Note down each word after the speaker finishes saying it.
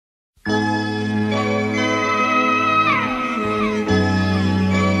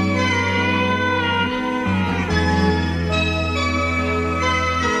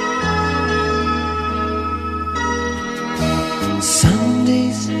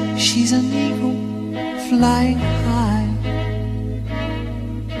flying high,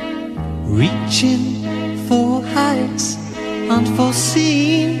 reaching for heights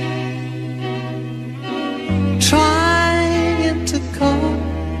unforeseen, trying to cope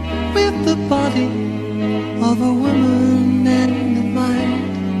with the body of a woman and the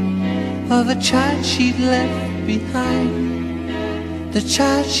mind of a child she'd left behind, the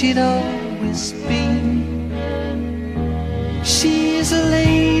child she'd always been. She's a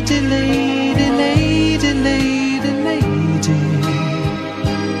lady, lady, lady, lady, lady.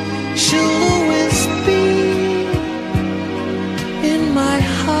 She'll always be in my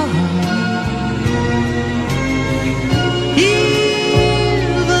heart,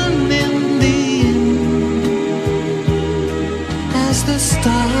 even in the end, as the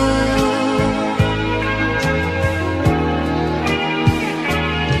stars.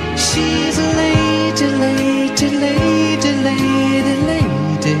 She's a lady, lady, lady, lady,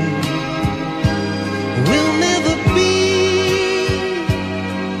 lady. We'll never be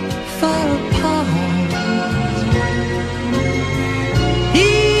far apart,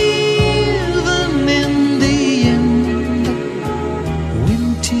 even in the end, when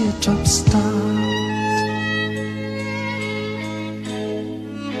teardrops start.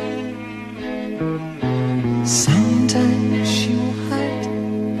 Sometimes she will hide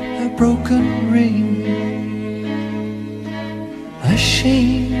a broken ring,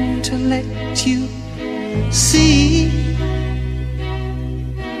 ashamed to let you see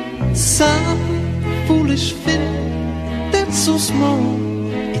some foolish thing that's so small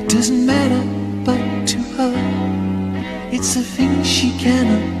it doesn't matter, but to her it's a thing she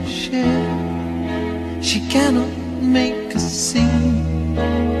cannot share, she cannot make a scene.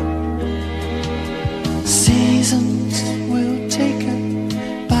 Seasons will take her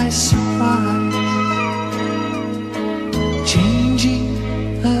by surprise, changing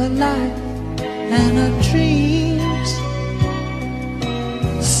her life and her dreams.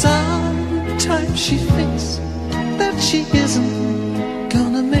 Sometimes she thinks that she isn't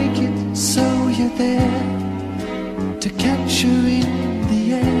gonna make it, so you're there to catch her in the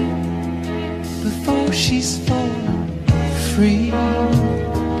air before she's fallen free.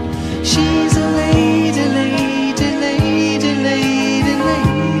 She's a lady, lady, lady, lady,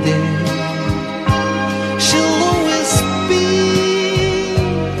 lady. She'll always be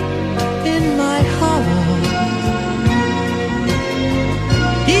in my heart,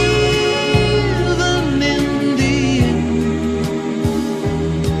 even in the end,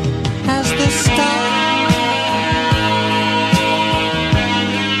 as the stars.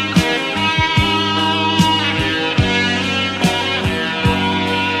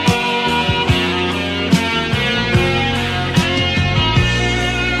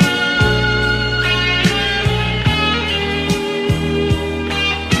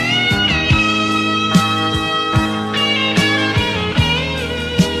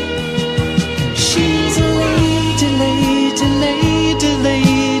 She's a lady, lady, lady,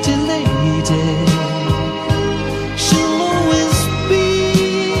 lady, lady. She'll always be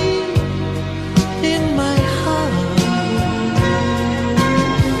in my heart,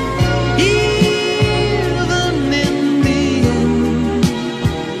 even in the end,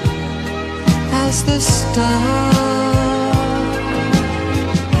 as the stars.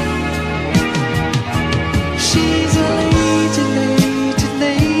 She's a lady, lady,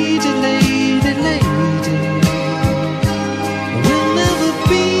 lady, lady, lady. We'll never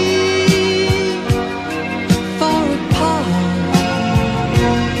be far apart,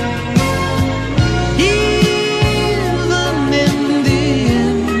 even in the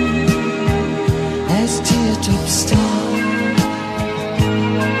end, as teardrops start.